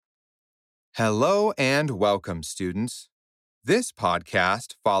Hello and welcome, students. This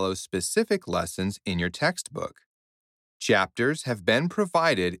podcast follows specific lessons in your textbook. Chapters have been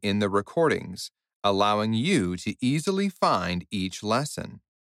provided in the recordings, allowing you to easily find each lesson.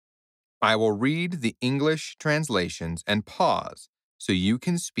 I will read the English translations and pause so you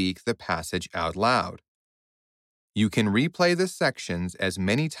can speak the passage out loud. You can replay the sections as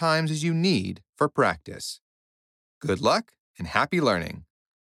many times as you need for practice. Good luck and happy learning.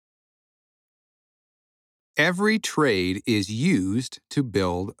 Every trade is used to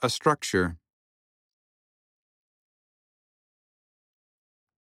build a structure.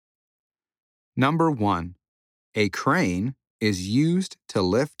 Number 1. A crane is used to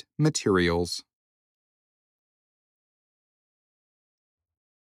lift materials.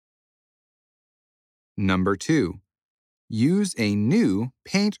 Number 2. Use a new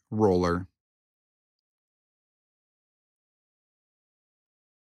paint roller.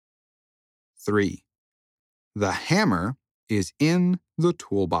 Three. The hammer is in the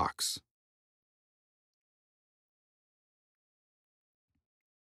toolbox.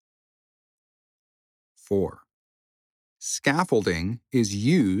 Four. Scaffolding is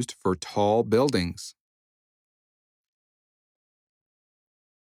used for tall buildings.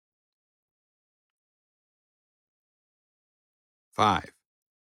 Five.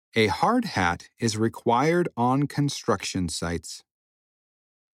 A hard hat is required on construction sites.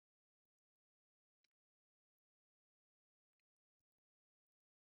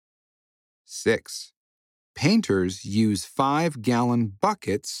 Six. Painters use 5-gallon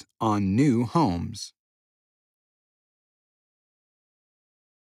buckets on new homes.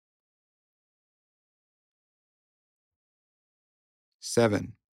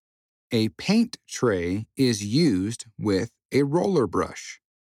 Seven. A paint tray is used with a roller brush.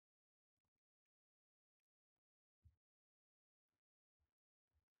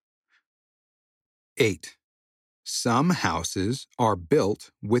 8. Some houses are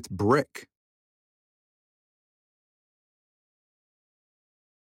built with brick.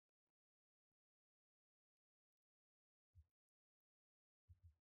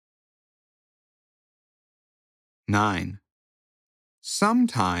 9.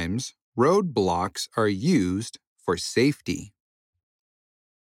 Sometimes roadblocks are used for safety.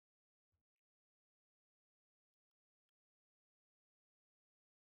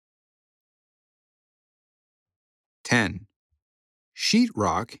 10.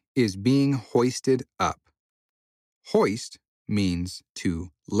 Sheetrock is being hoisted up. Hoist means to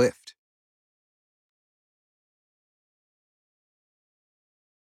lift.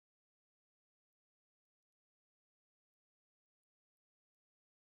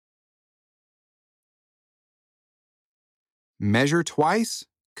 Measure twice,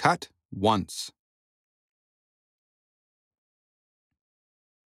 cut once.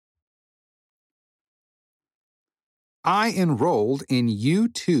 I enrolled in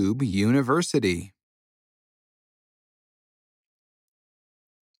YouTube University.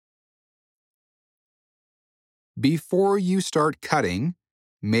 Before you start cutting,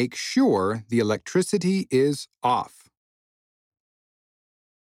 make sure the electricity is off.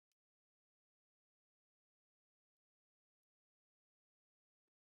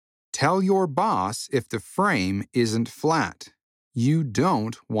 Tell your boss if the frame isn't flat. You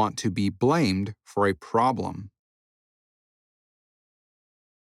don't want to be blamed for a problem.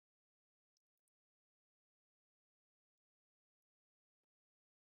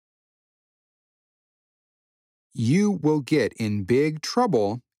 You will get in big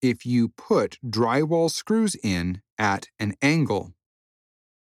trouble if you put drywall screws in at an angle.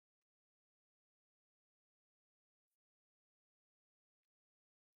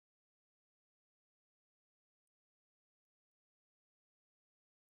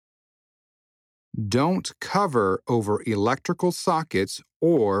 Don't cover over electrical sockets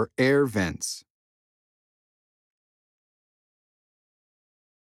or air vents.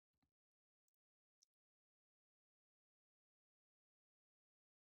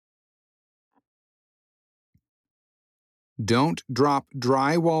 Don't drop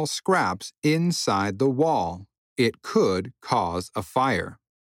drywall scraps inside the wall. It could cause a fire.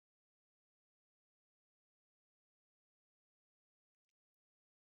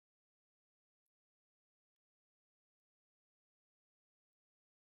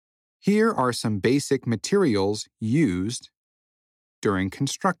 Here are some basic materials used during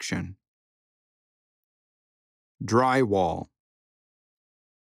construction. Drywall,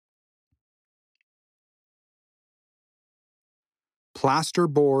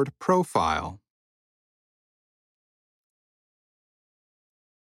 plasterboard profile,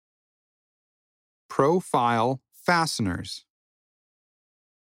 profile fasteners,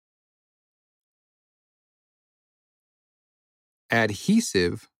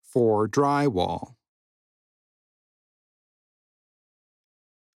 Adhesive for drywall.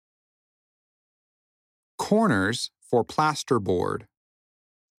 Corners for plasterboard.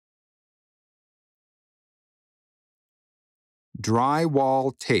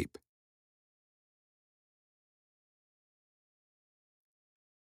 Drywall tape.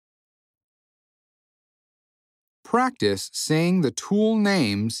 Practice saying the tool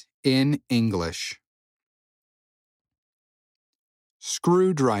names in English.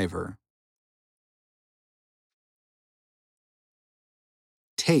 Screwdriver.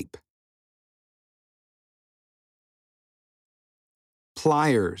 Tape.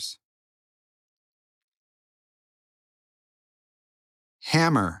 Pliers.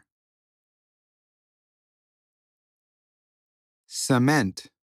 Hammer. Cement.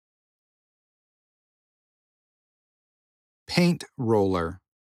 Paint roller.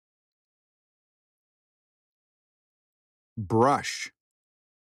 Brush.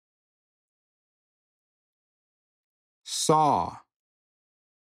 Saw.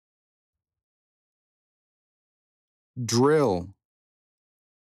 Drill.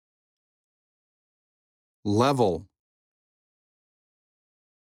 Level.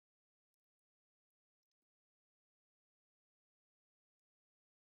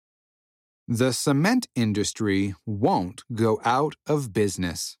 The cement industry won't go out of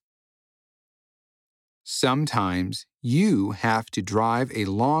business. Sometimes you have to drive a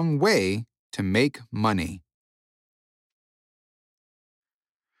long way to make money.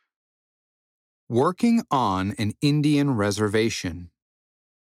 Working on an Indian reservation.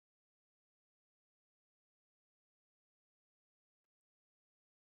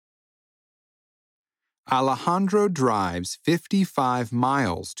 Alejandro drives 55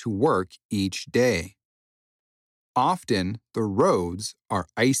 miles to work each day. Often the roads are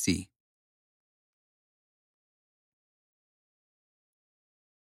icy.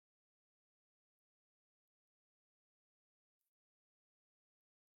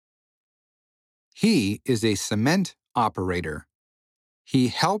 He is a cement operator. He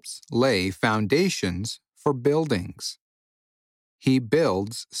helps lay foundations for buildings. He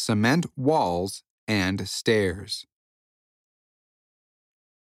builds cement walls and stairs.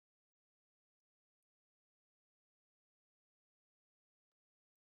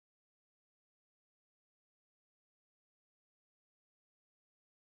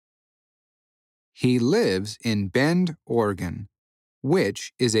 He lives in Bend, Oregon,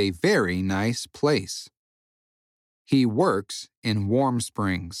 which is a very nice place. He works in Warm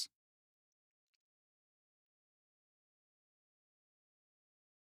Springs.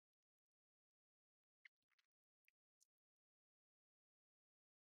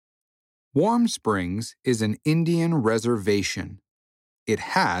 Warm Springs is an Indian reservation. It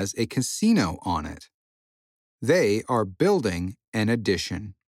has a casino on it. They are building an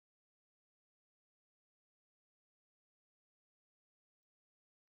addition.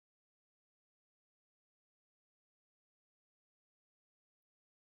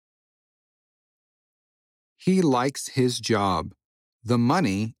 He likes his job. The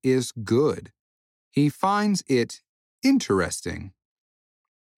money is good. He finds it interesting.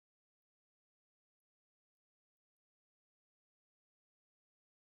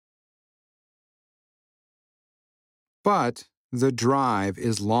 But the drive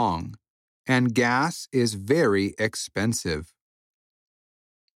is long, and gas is very expensive.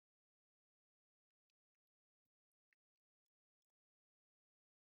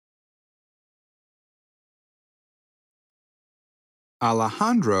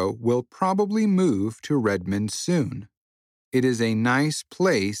 Alejandro will probably move to Redmond soon. It is a nice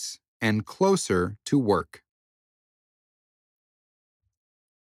place and closer to work.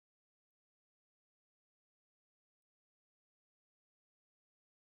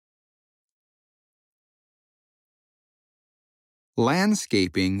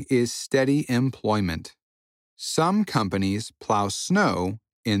 Landscaping is steady employment. Some companies plow snow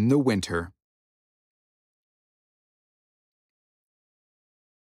in the winter.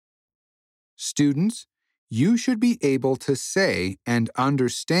 Students, you should be able to say and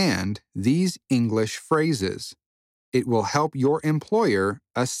understand these English phrases. It will help your employer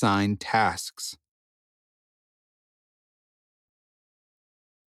assign tasks.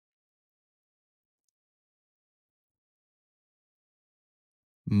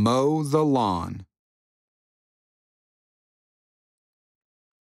 Mow the lawn.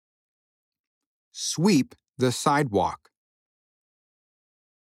 Sweep the sidewalk.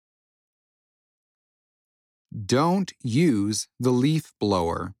 Don't use the leaf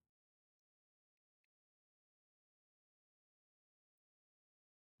blower.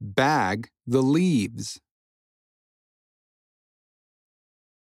 Bag the leaves.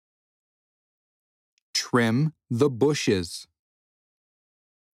 Trim the bushes.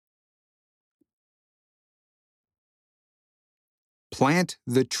 Plant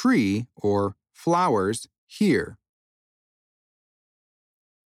the tree or flowers here.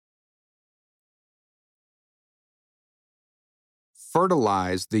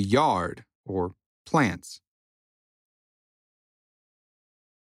 Fertilize the yard or plants.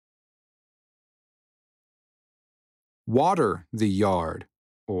 Water the yard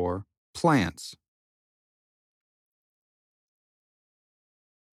or plants.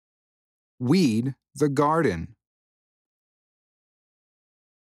 Weed the garden.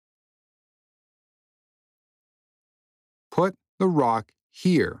 Put the rock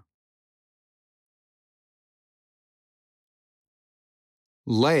here.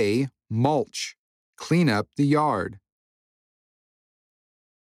 Lay mulch. Clean up the yard.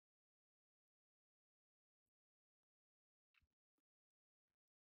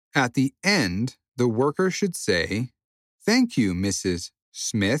 At the end, the worker should say, "Thank you, Mrs.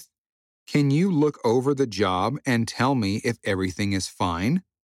 Smith. Can you look over the job and tell me if everything is fine?"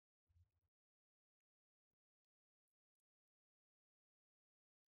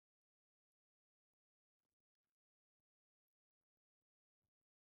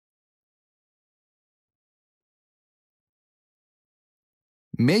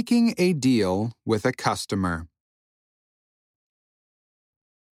 Making a deal with a customer.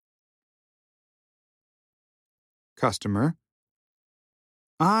 Customer: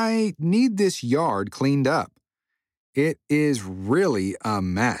 I need this yard cleaned up. It is really a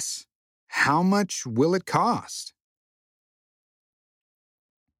mess. How much will it cost?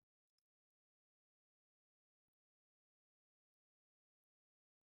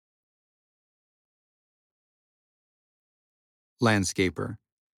 Landscaper: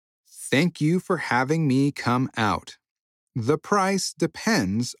 Thank you for having me come out. The price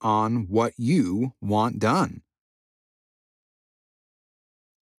depends on what you want done.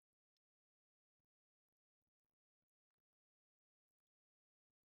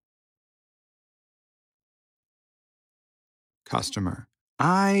 Customer: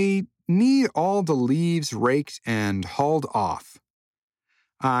 I need all the leaves raked and hauled off.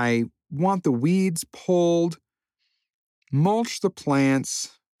 I want the weeds pulled, mulch the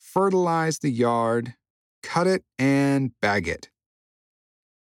plants, fertilize the yard, cut it and bag it.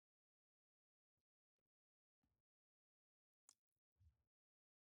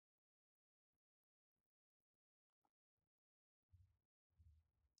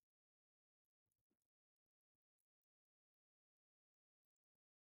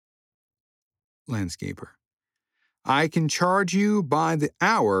 Landscaper: I can charge you by the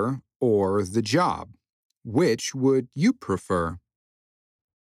hour or the job. Which would you prefer?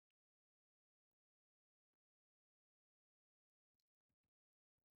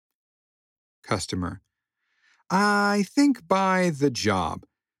 Customer: I think by the job.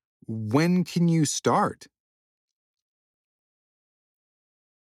 When can you start?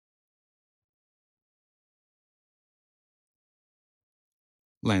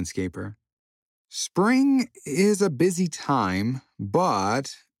 Landscaper: Spring is a busy time,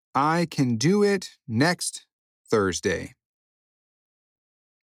 but I can do it next Thursday.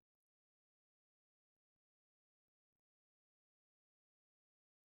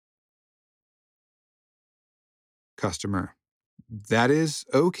 Customer: That is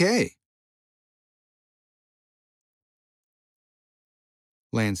okay.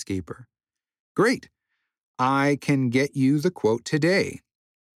 Landscaper: Great. I can get you the quote today.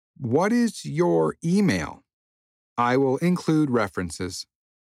 What is your email? I will include references.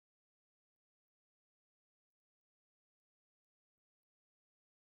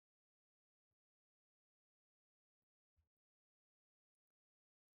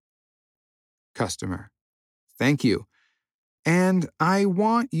 Customer: Thank you. And I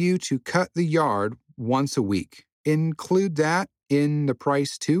want you to cut the yard once a week. Include that in the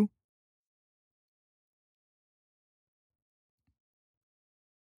price too?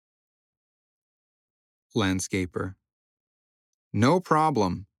 Landscaper: No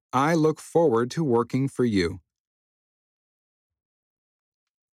problem. I look forward to working for you.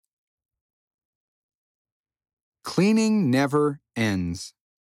 Cleaning never ends.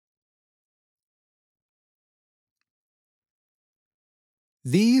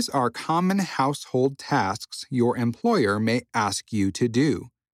 These are common household tasks your employer may ask you to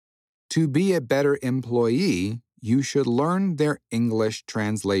do. To be a better employee, you should learn their English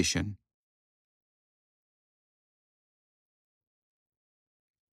translation.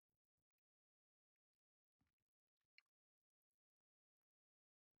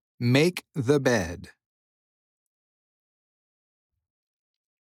 Make the bed.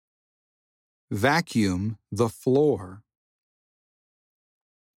 Vacuum the floor.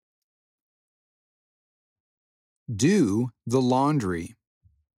 Do the laundry.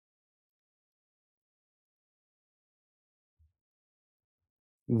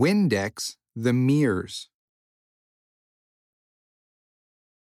 Windex the mirrors.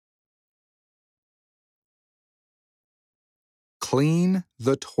 Clean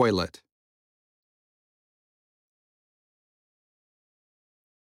the toilet.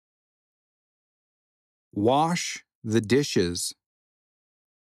 Wash the dishes.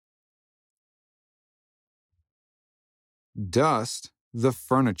 Dust the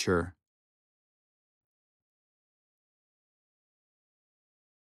furniture.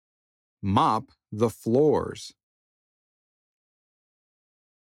 Mop the floors.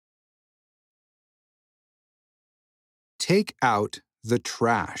 Take out the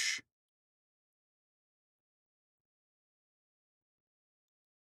trash.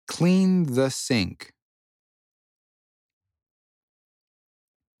 Clean the sink.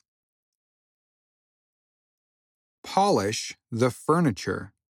 Polish the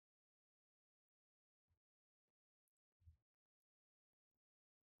furniture.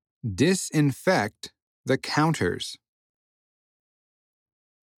 Disinfect the counters.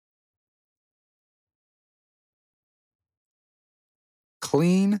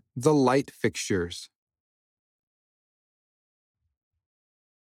 Clean the light fixtures.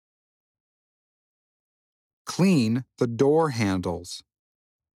 Clean the door handles.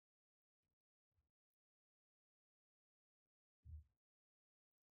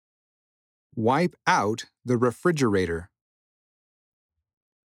 Wipe out the refrigerator.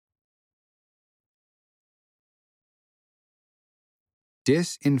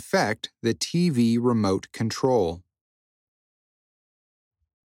 Disinfect the TV remote control.